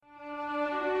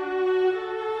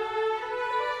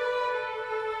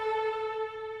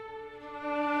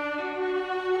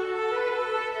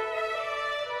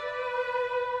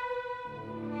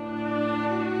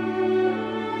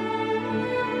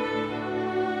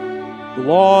The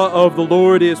law of the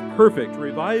Lord is perfect,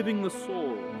 reviving the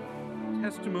soul. The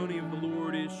testimony of the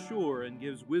Lord is sure and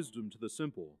gives wisdom to the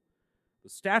simple. The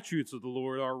statutes of the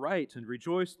Lord are right and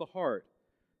rejoice the heart.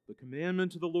 The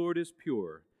commandment of the Lord is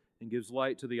pure and gives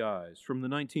light to the eyes. From the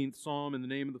 19th Psalm, in the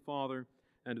name of the Father,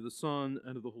 and of the Son,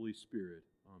 and of the Holy Spirit.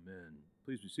 Amen.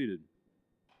 Please be seated.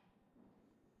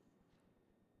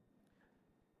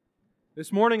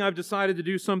 This morning I've decided to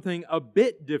do something a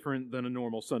bit different than a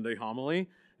normal Sunday homily,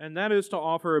 and that is to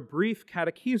offer a brief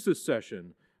catechesis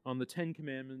session on the Ten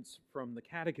Commandments from the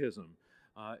Catechism.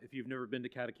 If you've never been to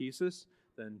catechesis,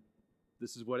 then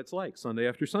this is what it's like, Sunday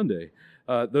after Sunday.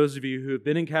 Those of you who have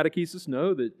been in catechesis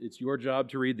know that it's your job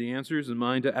to read the answers and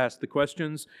mine to ask the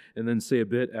questions and then say a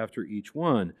bit after each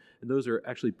one. And those are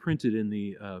actually printed in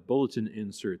the bulletin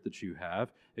insert that you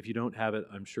have. If you don't have it,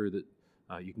 I'm sure that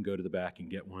you can go to the back and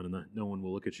get one, and no one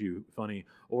will look at you funny.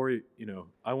 Or,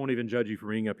 I won't even judge you for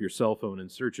ringing up your cell phone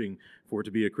and searching for To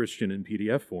Be a Christian in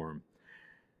PDF form.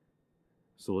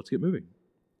 So let's get moving.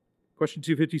 Question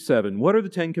 257. What are the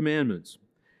Ten Commandments?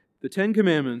 The Ten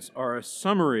Commandments are a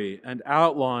summary and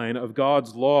outline of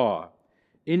God's law.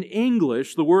 In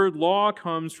English, the word law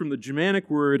comes from the Germanic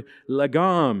word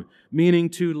legam, meaning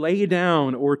to lay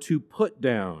down or to put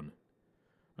down.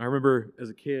 I remember as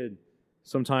a kid,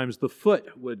 sometimes the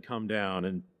foot would come down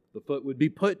and the foot would be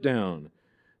put down.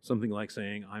 Something like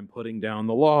saying, I'm putting down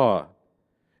the law.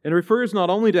 And it refers not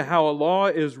only to how a law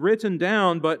is written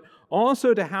down, but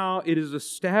also to how it is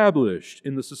established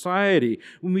in the society.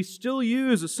 When we still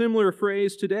use a similar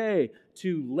phrase today,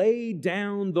 to lay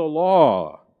down the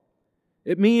law,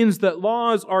 it means that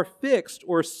laws are fixed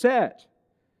or set.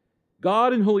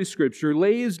 God in Holy Scripture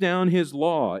lays down His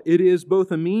law. It is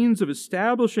both a means of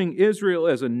establishing Israel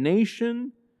as a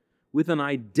nation with an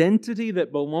identity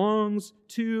that belongs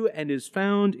to and is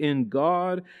found in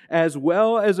God, as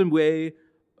well as a way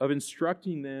of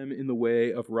instructing them in the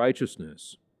way of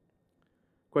righteousness.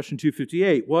 Question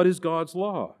 258, what is God's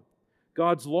law?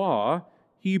 God's law,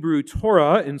 Hebrew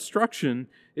Torah, instruction,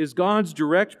 is God's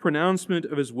direct pronouncement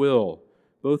of His will,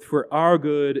 both for our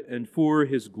good and for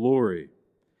His glory.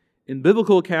 In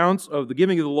biblical accounts of the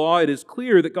giving of the law, it is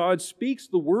clear that God speaks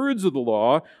the words of the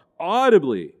law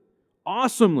audibly,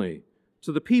 awesomely,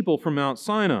 to the people from Mount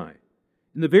Sinai.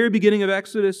 In the very beginning of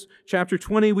Exodus chapter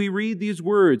 20, we read these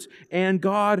words, and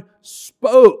God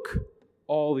spoke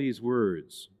all these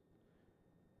words.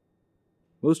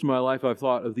 Most of my life I've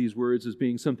thought of these words as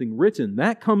being something written.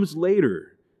 That comes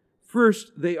later.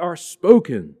 First, they are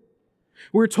spoken.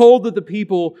 We're told that the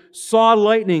people saw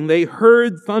lightning, they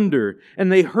heard thunder,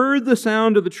 and they heard the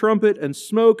sound of the trumpet and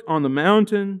smoke on the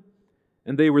mountain,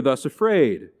 and they were thus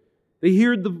afraid. They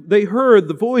heard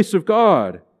the voice of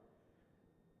God,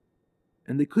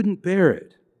 and they couldn't bear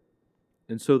it.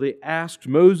 And so they asked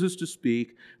Moses to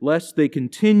speak, lest they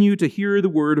continue to hear the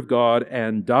word of God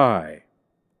and die.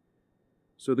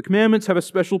 So the commandments have a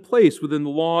special place within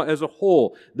the law as a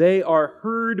whole. They are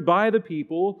heard by the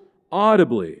people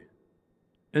audibly,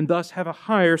 and thus have a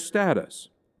higher status.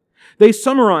 They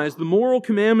summarize the moral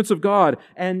commandments of God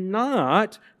and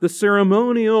not the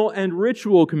ceremonial and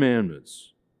ritual commandments.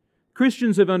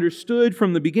 Christians have understood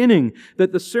from the beginning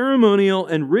that the ceremonial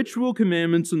and ritual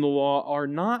commandments in the law are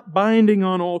not binding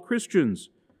on all Christians,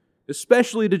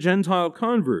 especially to Gentile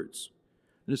converts.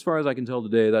 And as far as I can tell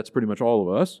today, that's pretty much all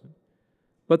of us.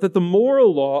 But that the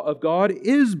moral law of God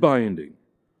is binding.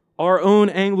 Our own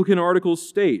Anglican articles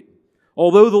state,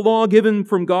 although the law given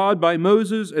from God by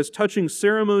Moses as touching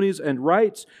ceremonies and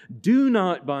rites do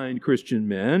not bind Christian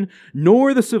men,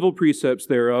 nor the civil precepts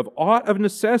thereof ought of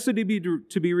necessity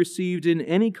to be received in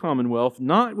any commonwealth,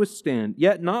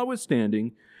 yet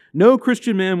notwithstanding, no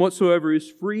Christian man whatsoever is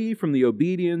free from the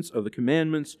obedience of the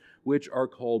commandments which are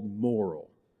called moral.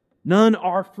 None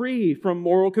are free from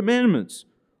moral commandments.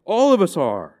 All of us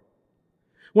are.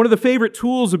 One of the favorite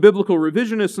tools of biblical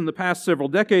revisionists in the past several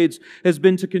decades has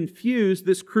been to confuse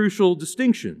this crucial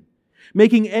distinction,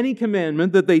 making any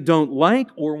commandment that they don't like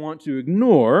or want to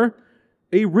ignore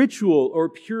a ritual or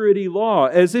purity law,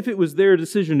 as if it was their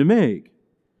decision to make,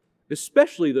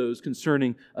 especially those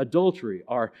concerning adultery,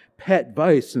 our pet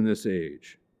vice in this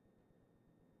age.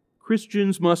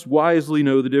 Christians must wisely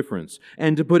know the difference.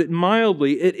 And to put it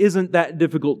mildly, it isn't that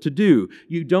difficult to do.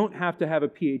 You don't have to have a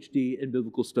PhD in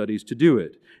biblical studies to do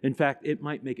it. In fact, it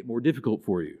might make it more difficult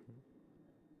for you.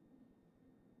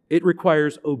 It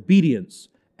requires obedience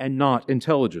and not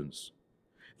intelligence.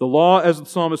 The law, as the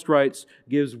psalmist writes,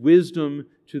 gives wisdom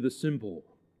to the simple.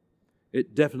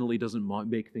 It definitely doesn't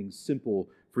make things simple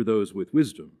for those with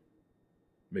wisdom.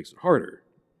 It makes it harder.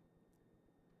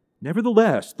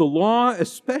 Nevertheless, the law,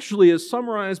 especially as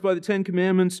summarized by the Ten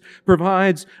Commandments,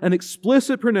 provides an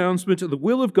explicit pronouncement of the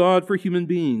will of God for human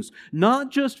beings, not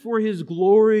just for His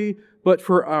glory, but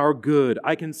for our good.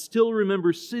 I can still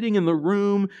remember sitting in the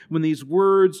room when these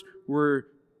words were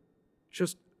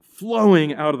just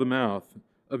flowing out of the mouth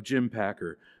of Jim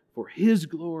Packer, for His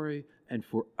glory and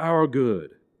for our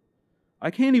good.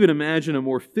 I can't even imagine a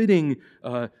more fitting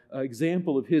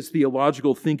example of his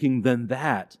theological thinking than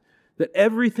that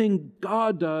everything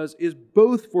God does is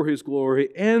both for His glory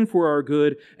and for our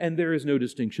good, and there is no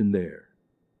distinction there.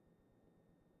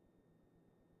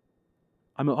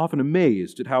 I'm often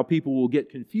amazed at how people will get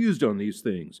confused on these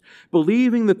things,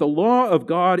 believing that the law of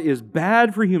God is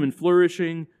bad for human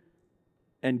flourishing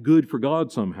and good for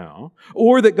God somehow,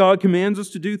 or that God commands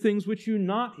us to do things which do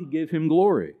not give Him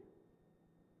glory.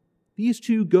 These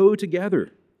two go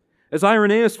together. As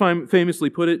Irenaeus famously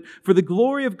put it, for the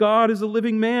glory of God is a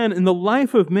living man, and the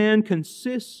life of man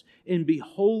consists in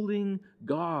beholding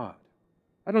God.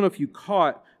 I don't know if you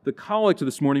caught the collect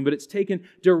this morning, but it's taken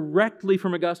directly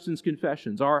from Augustine's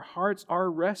Confessions. Our hearts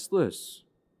are restless.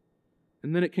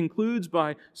 And then it concludes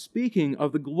by speaking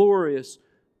of the glorious,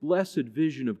 blessed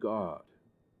vision of God.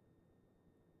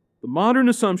 The modern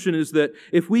assumption is that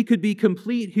if we could be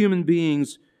complete human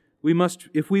beings,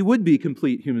 if we would be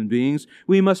complete human beings,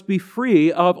 we must be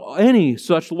free of any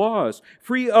such laws,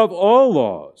 free of all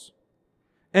laws,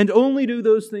 and only do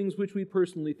those things which we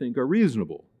personally think are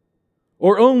reasonable,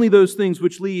 or only those things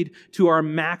which lead to our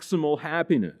maximal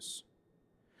happiness.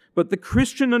 But the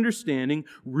Christian understanding,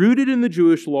 rooted in the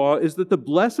Jewish law, is that the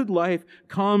blessed life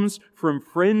comes from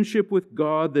friendship with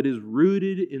God that is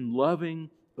rooted in loving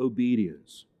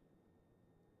obedience.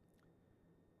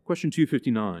 Question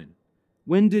 259.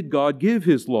 When did God give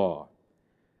His law?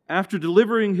 After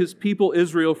delivering His people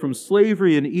Israel from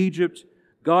slavery in Egypt,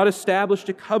 God established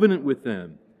a covenant with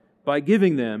them by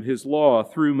giving them His law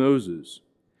through Moses.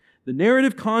 The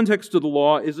narrative context of the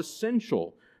law is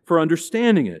essential for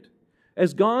understanding it.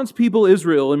 As God's people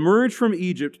Israel emerge from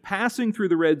Egypt, passing through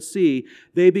the Red Sea,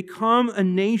 they become a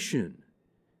nation,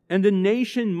 and a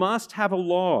nation must have a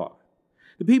law.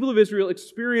 The people of Israel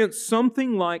experience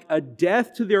something like a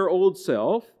death to their old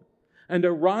self, and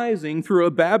a rising through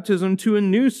a baptism to a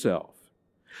new self.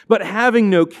 But having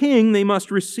no king, they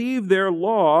must receive their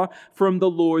law from the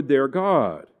Lord their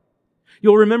God.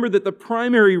 You'll remember that the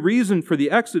primary reason for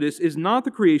the Exodus is not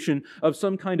the creation of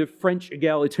some kind of French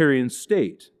egalitarian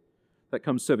state. That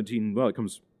comes it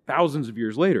comes thousands of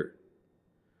years later.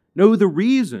 No, the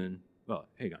reason,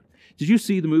 hang on. Did you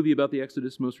see the movie about the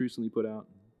Exodus most recently put out?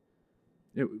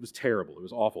 It was terrible. It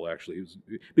was awful, actually.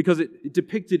 Because it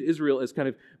depicted Israel as kind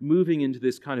of moving into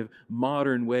this kind of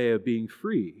modern way of being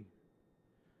free.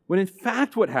 When in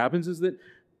fact what happens is that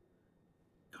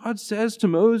God says to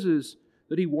Moses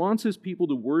that He wants His people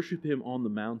to worship Him on the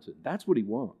mountain. That's what He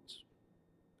wants.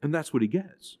 And that's what He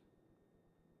gets.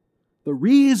 The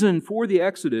reason for the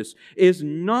Exodus is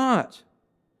not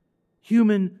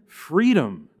human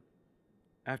freedom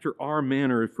after our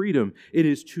manner of freedom. It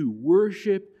is to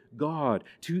worship God,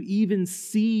 to even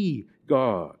see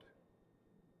God,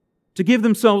 to give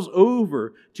themselves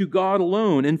over to God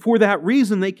alone. And for that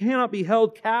reason, they cannot be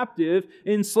held captive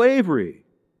in slavery.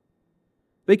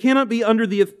 They cannot be under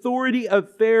the authority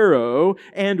of Pharaoh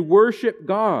and worship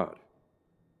God.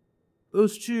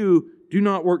 Those two do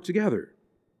not work together.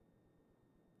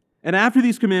 And after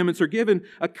these commandments are given,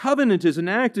 a covenant is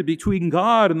enacted between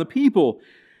God and the people.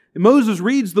 And Moses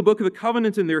reads the book of the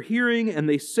covenant in their hearing, and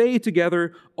they say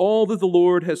together, all that the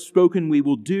Lord has spoken we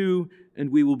will do, and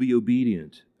we will be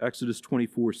obedient. Exodus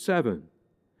 24:7.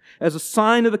 As a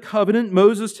sign of the covenant,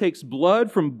 Moses takes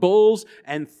blood from bulls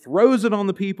and throws it on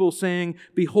the people, saying,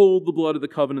 behold the blood of the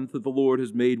covenant that the Lord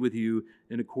has made with you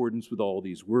in accordance with all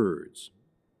these words.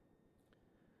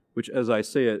 Which, as I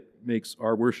say it, makes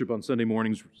our worship on Sunday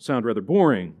mornings sound rather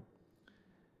boring.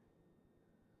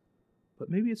 But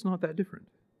maybe it's not that different.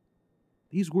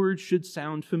 These words should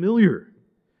sound familiar.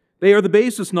 They are the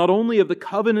basis not only of the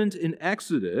covenant in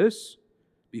Exodus,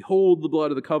 behold the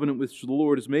blood of the covenant which the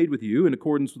Lord has made with you in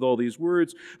accordance with all these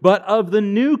words, but of the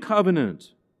new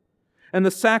covenant and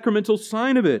the sacramental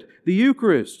sign of it, the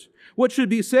Eucharist. What should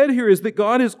be said here is that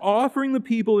God is offering the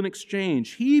people in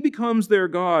exchange. He becomes their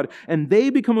God, and they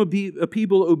become a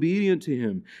people obedient to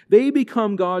Him. They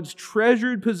become God's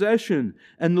treasured possession,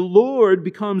 and the Lord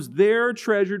becomes their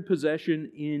treasured possession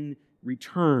in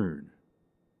return.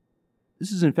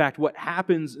 This is in fact what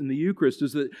happens in the Eucharist,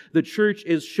 is that the church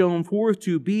is shown forth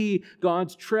to be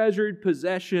God's treasured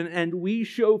possession, and we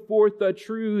show forth the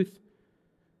truth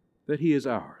that He is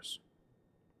ours.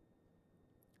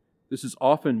 This is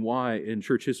often why in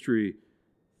church history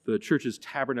The church's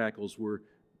tabernacles were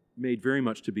made very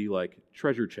much to be like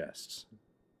treasure chests,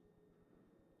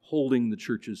 holding the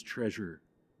church's treasure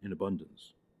in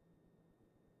abundance.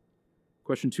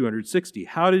 Question 260,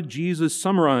 how did Jesus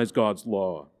summarize God's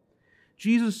law?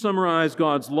 Jesus summarized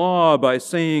God's law by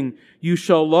saying, "You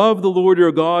shall love the Lord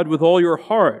your God with all your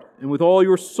heart, and with all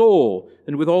your soul,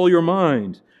 and with all your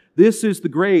mind. This is the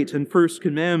great and first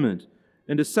commandment.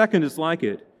 And a second is like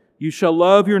it. You shall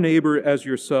love your neighbor as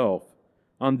yourself.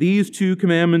 On these two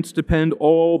commandments depend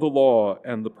all the law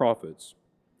and the prophets."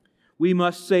 We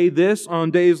must say this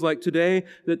on days like today,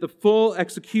 that the full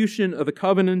execution of the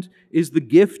covenant is the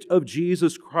gift of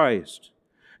Jesus Christ,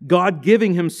 God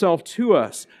giving Himself to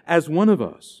us as one of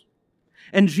us.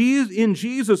 And in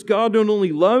Jesus, God not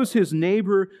only loves His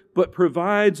neighbor, but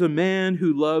provides a man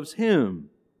who loves Him.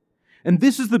 And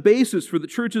this is the basis for the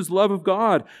church's love of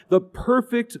God, the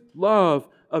perfect love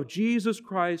of Jesus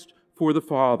Christ for the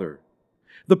Father.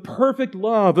 The perfect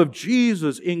love of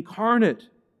Jesus incarnate,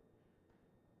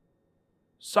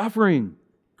 suffering,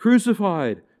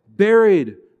 crucified,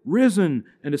 buried, risen,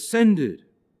 and ascended.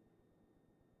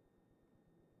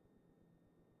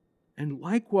 And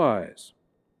likewise,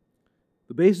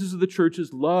 the basis of the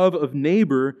church's love of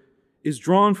neighbor is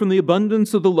drawn from the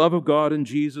abundance of the love of God in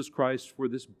Jesus Christ for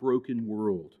this broken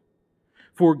world.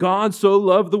 For God so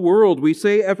loved the world, we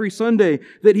say every Sunday,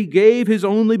 that He gave His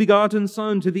only begotten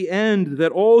Son to the end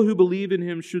that all who believe in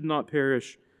Him should not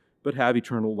perish, but have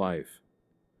eternal life.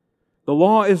 The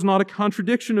law is not a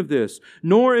contradiction of this,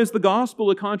 nor is the gospel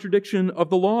a contradiction of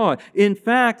the law. In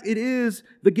fact, it is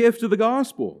the gift of the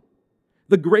gospel,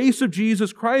 the grace of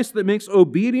Jesus Christ that makes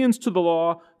obedience to the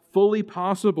law fully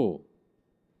possible.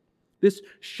 This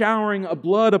showering of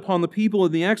blood upon the people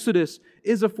in the Exodus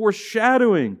is a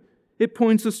foreshadowing. It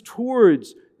points us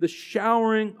towards the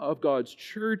showering of God's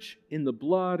church in the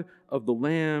blood of the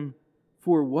Lamb.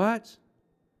 For what?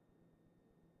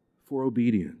 For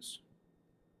obedience.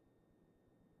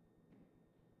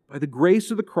 By the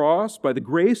grace of the cross, by the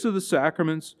grace of the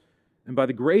sacraments, and by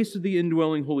the grace of the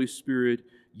indwelling Holy Spirit,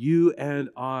 you and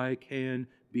I can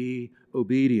be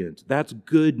obedient. That's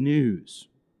good news.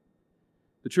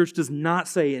 The church does not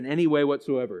say in any way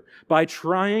whatsoever, by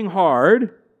trying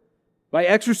hard, by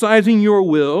exercising your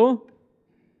will,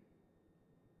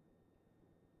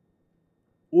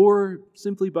 or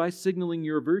simply by signaling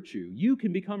your virtue, you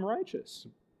can become righteous.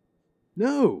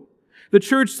 No. The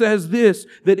church says this,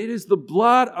 that it is the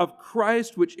blood of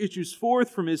Christ which issues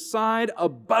forth from His side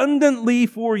abundantly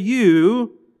for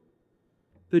you,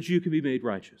 that you can be made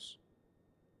righteous.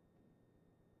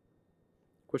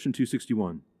 Question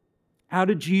 261. How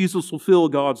did Jesus fulfill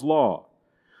God's law?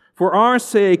 For our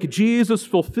sake, Jesus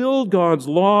fulfilled God's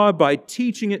law by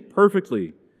teaching it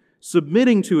perfectly,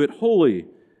 submitting to it wholly,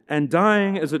 and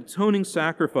dying as an atoning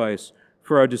sacrifice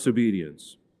for our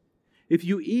disobedience. If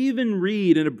you even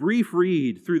read in a brief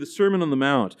read through the Sermon on the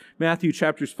Mount, Matthew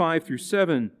chapters 5 through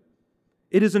 7,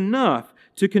 it is enough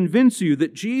to convince you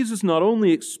that Jesus not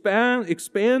only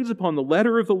expands upon the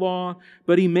letter of the law,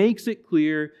 but He makes it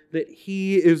clear that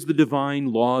He is the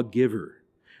divine lawgiver.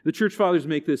 The church fathers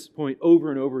make this point over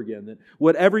and over again, that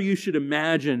whatever you should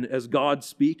imagine as God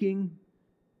speaking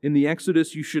in the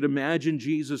Exodus, you should imagine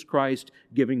Jesus Christ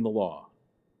giving the law.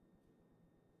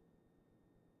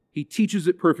 He teaches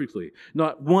it perfectly.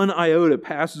 Not one iota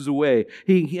passes away.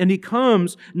 He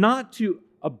comes not to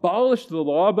abolish the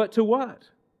law, but to what?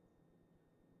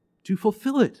 To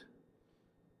fulfill it.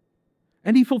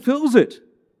 And He fulfills it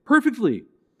perfectly.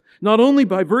 Not only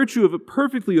by virtue of a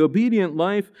perfectly obedient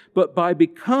life, but by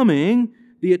becoming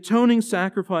the atoning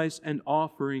sacrifice and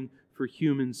offering for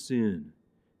human sin.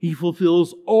 He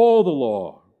fulfills all the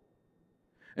law.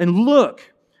 And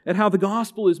look at how the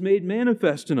gospel is made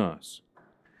manifest in us.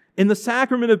 In the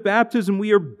sacrament of baptism,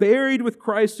 we are buried with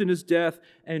Christ in His death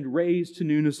and raised to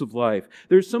newness of life.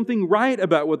 There's something right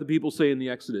about what the people say in the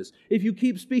Exodus. If you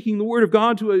keep speaking the word of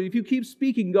God to us, if you keep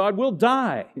speaking, God will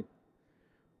die.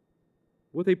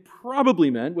 What they probably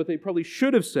meant, what they probably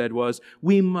should have said was,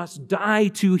 we must die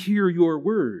to hear your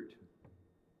word.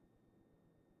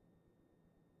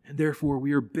 And therefore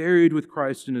we are buried with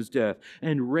Christ in His death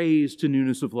and raised to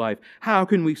newness of life. How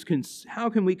can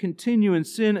we continue in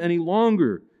sin any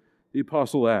longer? The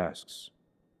apostle asks.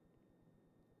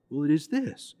 Well, it is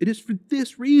this. It is for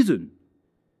this reason.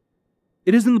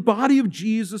 It is in the body of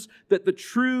Jesus that the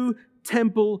true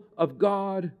temple of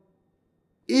God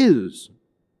is.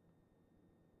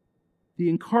 The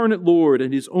incarnate Lord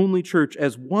and His only church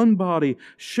as one body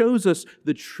shows us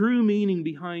the true meaning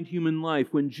behind human life.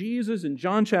 When Jesus in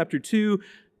John chapter 2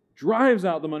 drives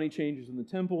out the money changers in the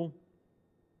temple,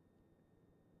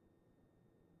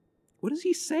 what does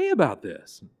he say about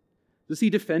this? Does he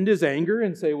defend his anger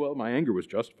and say, well, my anger was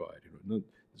justified?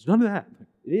 There's none of that.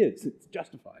 It is. It's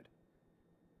justified.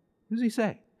 What does he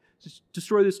say? Just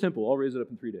destroy this temple. I'll raise it up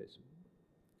in 3 days.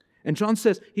 And John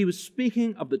says he was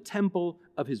speaking of the temple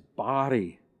of his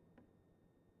body.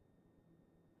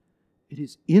 It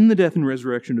is in the death and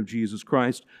resurrection of Jesus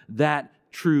Christ that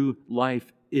true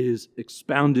life is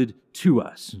expounded to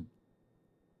us.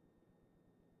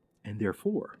 And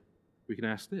therefore, we can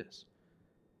ask this: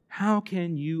 how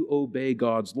can you obey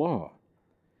God's law?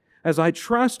 As I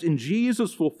trust in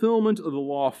Jesus' fulfillment of the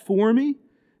law for me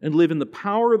and live in the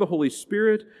power of the Holy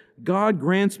Spirit, God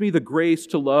grants me the grace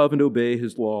to love and obey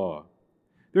His law.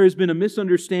 There has been a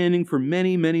misunderstanding for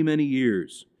many, many, many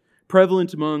years,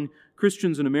 prevalent among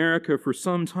Christians in America for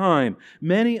some time.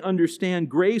 Many understand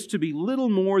grace to be little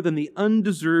more than the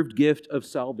undeserved gift of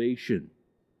salvation.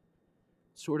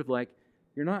 Sort of like,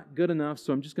 you're not good enough,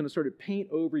 so I'm just going to sort of paint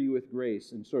over you with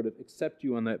grace and sort of accept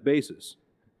you on that basis.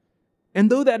 And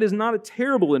though that is not a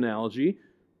terrible analogy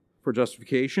for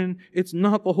justification, it's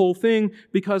not the whole thing,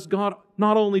 because God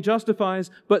not only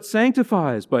justifies, but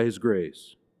sanctifies by His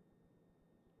grace.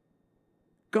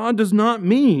 God does not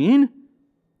mean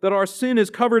that our sin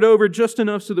is covered over just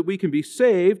enough so that we can be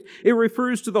saved. It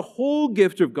refers to the whole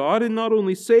gift of God in not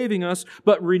only saving us,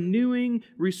 but renewing,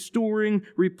 restoring,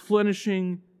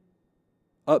 replenishing,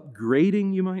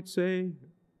 upgrading, you might say,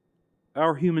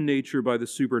 our human nature by the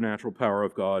supernatural power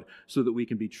of God so that we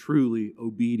can be truly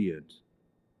obedient.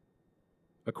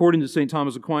 According to St.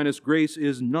 Thomas Aquinas, grace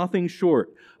is nothing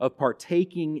short of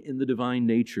partaking in the divine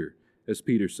nature, as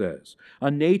Peter says,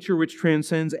 a nature which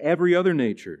transcends every other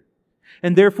nature.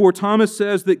 And therefore, Thomas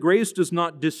says that grace does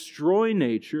not destroy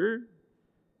nature,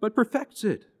 but perfects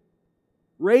it,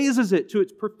 raises it to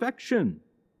its perfection.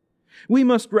 We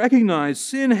must recognize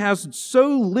sin has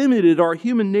so limited our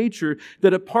human nature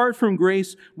that apart from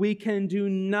grace, we can do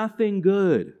nothing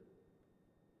good.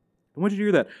 I want you to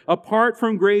hear that. Apart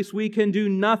from grace, we can do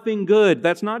nothing good.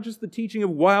 That's not just the teaching of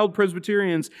wild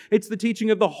Presbyterians. It's the teaching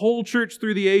of the whole church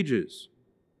through the ages.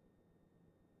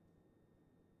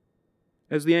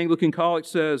 As the Anglican Collect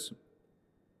says,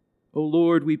 O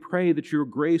Lord, we pray that your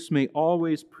grace may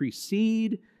always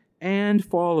precede and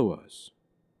follow us,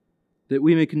 that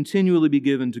we may continually be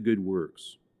given to good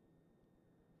works.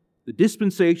 The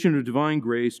dispensation of divine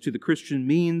grace to the Christian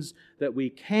means that we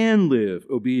can live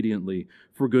obediently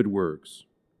for good works.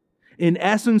 In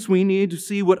essence, we need to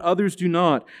see what others do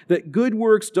not, that good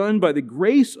works done by the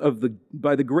grace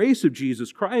of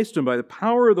Jesus Christ and by the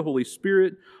power of the Holy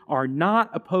Spirit are not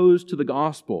opposed to the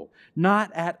gospel,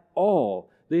 not at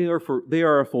all. They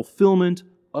are a fulfillment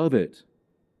of it.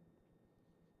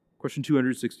 Question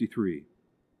 263.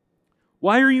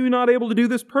 Why are you not able to do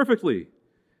this perfectly?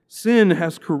 Sin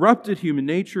has corrupted human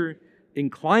nature,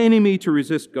 inclining me to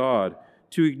resist God,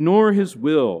 to ignore His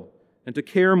will, and to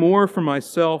care more for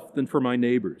myself than for my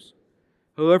neighbors.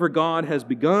 However, God has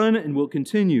begun and will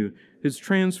continue His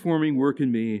transforming work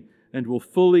in me and will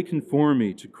fully conform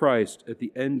me to Christ at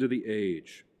the end of the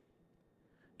age.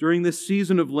 During this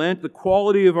season of Lent, the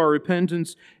quality of our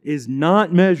repentance is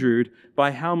not measured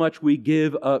by how much we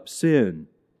give up sin.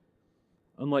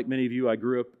 Unlike many of you, I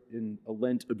grew up in a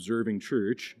Lent-observing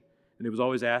church, and it was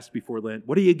always asked before Lent,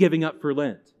 what are you giving up for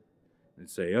Lent? And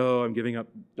say, oh, I'm giving up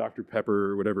Dr.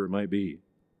 Pepper or whatever it might be.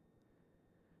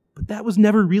 But that was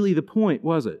never really the point,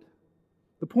 was it?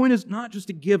 The point is not just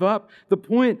to give up. The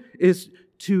point is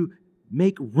to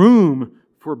make room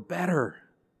for better,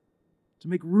 to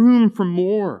make room for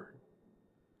more,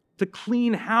 to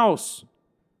clean house,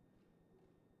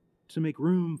 to make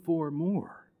room for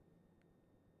more.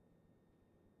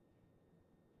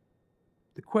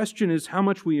 The question is how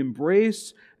much we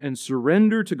embrace and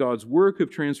surrender to God's work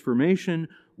of transformation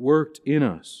worked in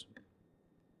us.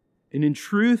 And in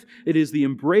truth, it is the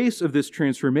embrace of this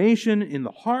transformation in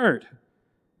the heart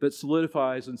that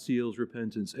solidifies and seals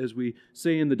repentance. As we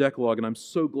say in the Decalogue, and I'm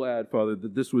so glad, Father,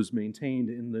 that this was maintained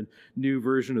in the new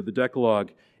version of the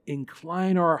Decalogue,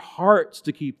 incline our hearts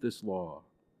to keep this law.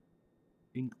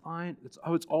 It's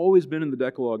how it's always been in the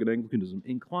Decalogue in Anglicanism.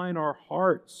 Incline our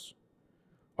hearts.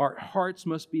 Our hearts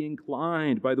must be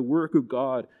inclined by the work of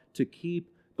God to keep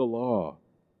the law.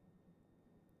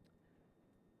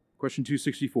 Question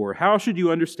 264. How should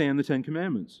you understand the Ten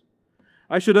Commandments?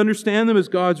 I should understand them as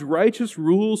God's righteous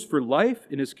rules for life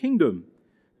in His kingdom,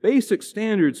 basic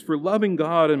standards for loving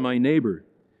God and my neighbor.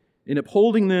 In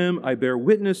upholding them, I bear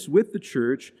witness with the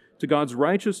church to God's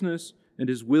righteousness and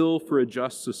His will for a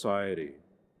just society.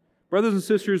 Brothers and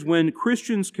sisters, when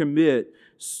Christians commit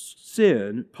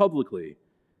sin publicly,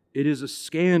 it is a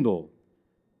scandal.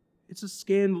 It's a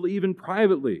scandal even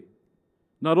privately.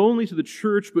 not only to the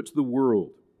church, but to the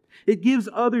world. It gives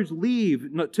others leave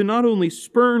to not only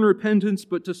spurn repentance,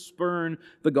 but to spurn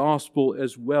the gospel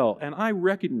as well. And I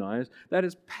recognize that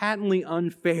is patently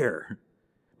unfair.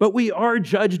 But we are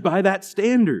judged by that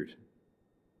standard.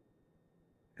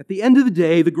 At the end of the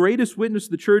day, the greatest witness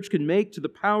the church can make to the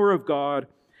power of God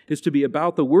is to be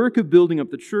about the work of building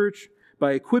up the church,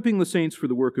 by equipping the saints for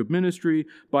the work of ministry,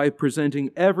 by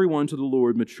presenting everyone to the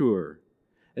Lord mature.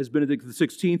 As Benedict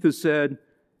XVI has said,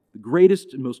 the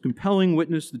greatest and most compelling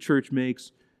witness the church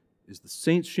makes is the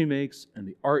saints she makes and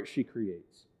the art she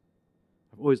creates.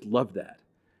 I've always loved that.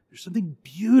 There's something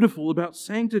beautiful about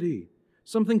sanctity,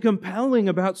 something compelling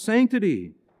about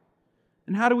sanctity.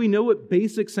 And how do we know what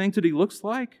basic sanctity looks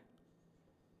like?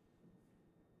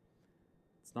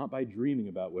 It's not by dreaming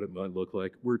about what it might look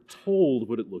like. We're told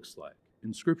what it looks like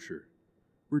in Scripture.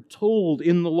 We're told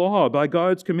in the law, by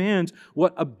God's commands,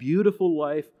 what a beautiful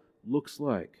life looks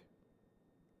like.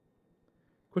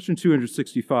 Question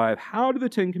 265, how do the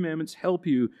Ten Commandments help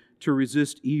you to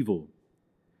resist evil?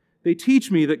 They teach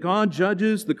me that God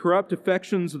judges the corrupt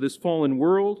affections of this fallen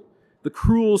world, the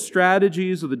cruel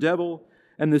strategies of the devil,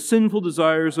 and the sinful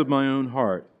desires of my own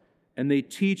heart, and they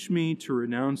teach me to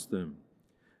renounce them.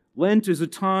 Lent is a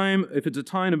time, if it's a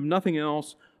time of nothing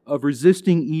else, of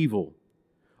resisting evil.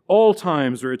 All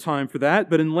times are a time for that,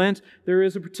 but in Lent there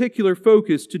is a particular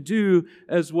focus to do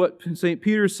as what St.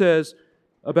 Peter says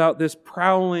about this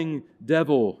prowling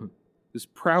devil, this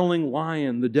prowling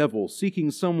lion, the devil, seeking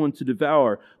someone to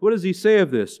devour. What does he say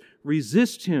of this?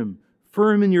 Resist him,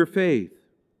 firm in your faith.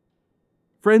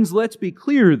 Friends, let's be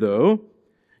clear, though.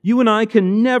 You and I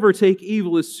can never take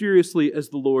evil as seriously as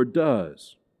the Lord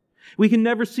does. We can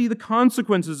never see the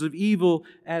consequences of evil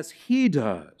as He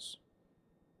does.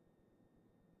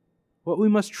 What we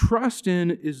must trust in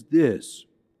is this,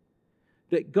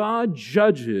 that God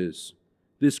judges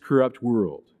this corrupt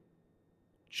world,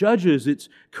 judges its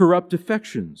corrupt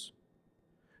affections.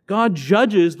 God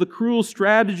judges the cruel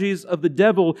strategies of the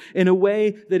devil in a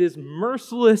way that is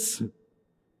merciless,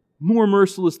 more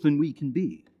merciless than we can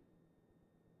be.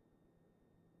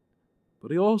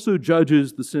 But He also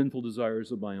judges the sinful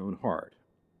desires of my own heart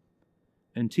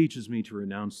and teaches me to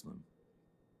renounce them.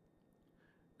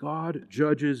 God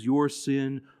judges your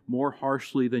sin more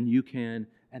harshly than you can,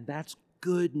 and that's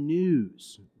good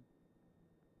news.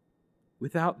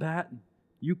 Without that,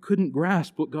 you couldn't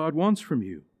grasp what God wants from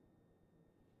you.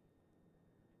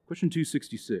 Question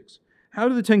 266. How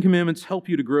do the Ten Commandments help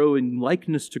you to grow in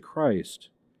likeness to Christ?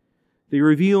 They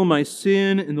reveal my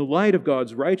sin in the light of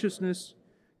God's righteousness,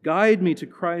 guide me to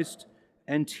Christ,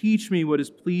 and teach me what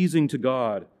is pleasing to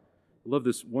God. I love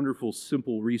this wonderful,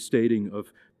 simple restating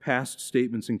of past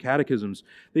statements in catechisms.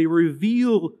 They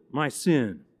reveal my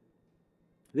sin.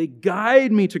 They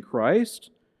guide me to Christ,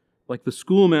 like the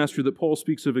schoolmaster that Paul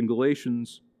speaks of in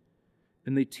Galatians,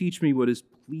 and they teach me what is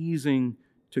pleasing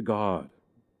to God.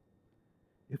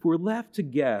 If we're left to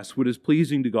guess what is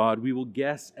pleasing to God, we will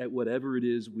guess at whatever it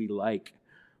is we like,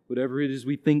 whatever it is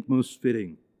we think most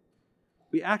fitting.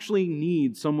 We actually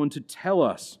need someone to tell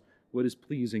us what is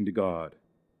pleasing to God.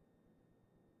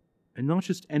 And not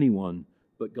just anyone,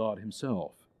 but God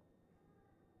Himself.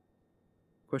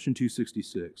 Question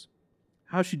 266.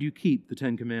 How should you keep the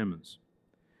Ten Commandments?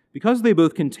 Because they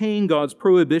both contain God's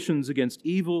prohibitions against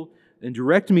evil and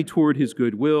direct me toward His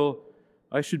good will,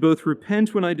 I should both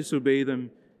repent when I disobey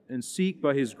them and seek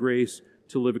by His grace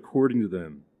to live according to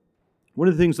them. One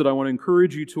of the things that I want to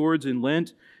encourage you towards in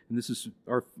Lent, and this is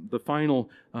the final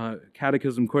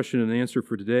catechism question and answer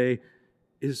for today,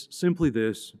 is simply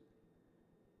this: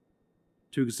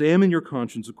 to examine your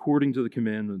conscience according to the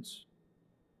commandments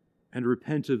and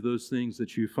repent of those things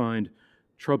that you find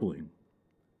troubling,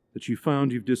 that you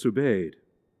found you've disobeyed.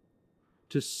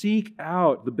 To seek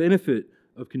out the benefit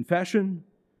of confession,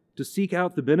 to seek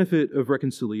out the benefit of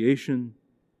reconciliation,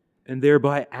 and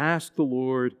thereby ask the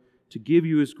Lord to give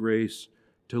you His grace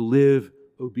to live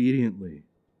obediently.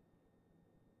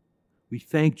 We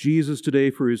thank Jesus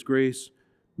today for His grace.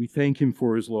 We thank Him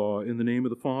for His law. In the name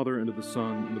of the Father, and of the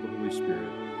Son, and of the Holy Spirit.